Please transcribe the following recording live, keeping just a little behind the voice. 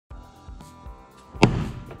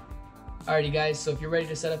Alrighty guys, so if you're ready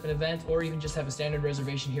to set up an event or even just have a standard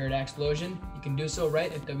reservation here at Axeplosion, you can do so right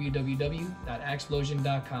at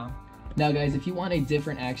www.axeplosion.com. Now guys, if you want a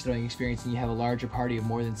different axe throwing experience and you have a larger party of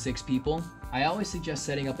more than 6 people, I always suggest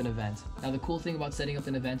setting up an event. Now the cool thing about setting up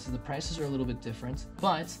an event is the prices are a little bit different,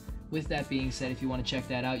 but with that being said, if you want to check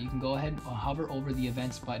that out, you can go ahead and hover over the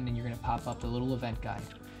events button and you're going to pop up the little event guide.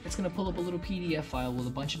 It's going to pull up a little PDF file with a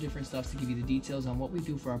bunch of different stuff to give you the details on what we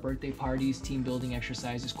do for our birthday parties, team building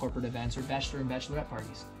exercises, corporate events, or bachelor and bachelorette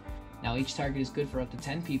parties. Now each target is good for up to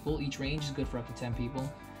 10 people, each range is good for up to 10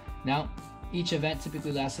 people. Now each event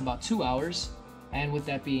typically lasts about 2 hours, and with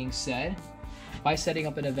that being said, by setting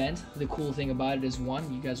up an event, the cool thing about it is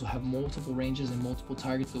one, you guys will have multiple ranges and multiple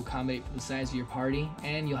targets to accommodate for the size of your party,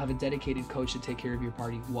 and you'll have a dedicated coach to take care of your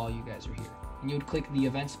party while you guys are here. And you would click the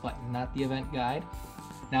events button, not the event guide.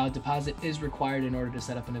 Now a deposit is required in order to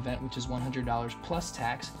set up an event, which is $100 plus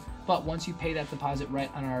tax, but once you pay that deposit right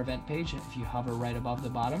on our event page, if you hover right above the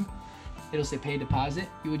bottom, it'll say pay deposit.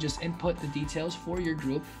 You would just input the details for your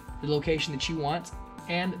group, the location that you want,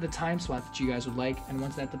 and the time slot that you guys would like, and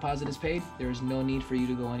once that deposit is paid, there is no need for you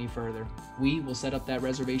to go any further. We will set up that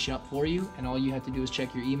reservation up for you, and all you have to do is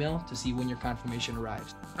check your email to see when your confirmation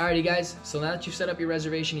arrives. Alrighty guys, so now that you've set up your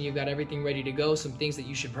reservation and you've got everything ready to go, some things that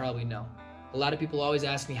you should probably know. A lot of people always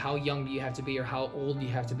ask me, how young do you have to be or how old do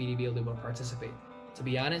you have to be able to participate? To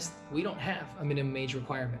be honest, we don't have a minimum age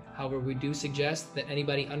requirement. However, we do suggest that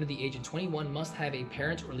anybody under the age of 21 must have a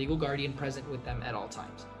parent or legal guardian present with them at all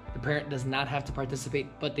times. The parent does not have to participate,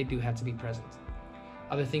 but they do have to be present.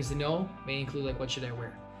 Other things to know may include like, what should I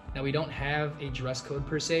wear? Now we don't have a dress code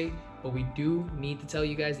per se, but we do need to tell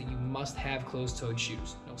you guys that you must have closed-toed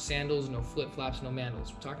shoes. No sandals, no flip-flops, no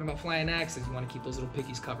mandals. We're talking about flying axes, you want to keep those little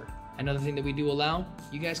pickies covered. Another thing that we do allow,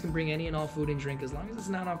 you guys can bring any and all food and drink as long as it's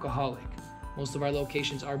non-alcoholic. Most of our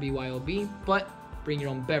locations are BYOB, but bring your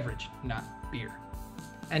own beverage, not beer.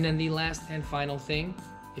 And then the last and final thing,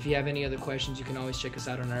 if you have any other questions, you can always check us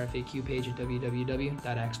out on our FAQ page at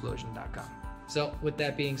www.axeplosion.com. So with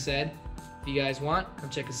that being said, if you guys want, come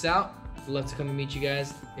check us out. We'd love to come and meet you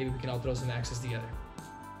guys. Maybe we can all throw some axes together.